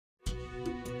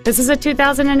This is a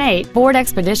 2008 Ford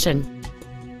Expedition.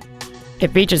 It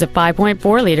features a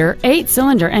 5.4-liter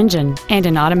 8-cylinder engine and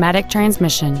an automatic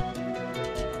transmission.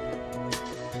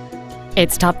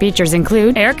 Its top features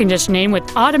include air conditioning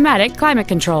with automatic climate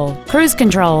control, cruise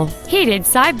control, heated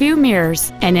side view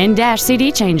mirrors, an in-dash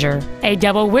CD changer, a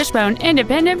double wishbone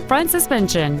independent front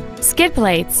suspension, skid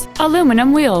plates,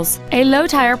 aluminum wheels, a low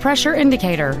tire pressure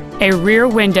indicator, a rear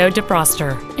window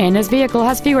defroster, and this vehicle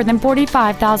has fewer than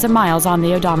 45,000 miles on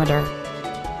the odometer.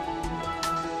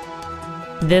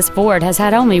 This Ford has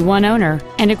had only one owner,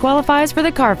 and it qualifies for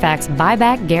the Carfax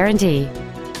buyback guarantee.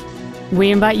 We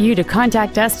invite you to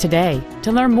contact us today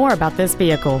to learn more about this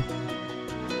vehicle.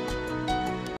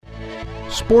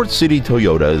 Sports City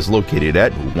Toyota is located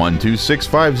at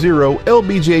 12650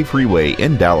 LBJ Freeway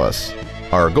in Dallas.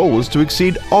 Our goal is to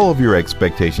exceed all of your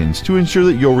expectations to ensure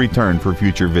that you'll return for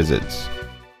future visits.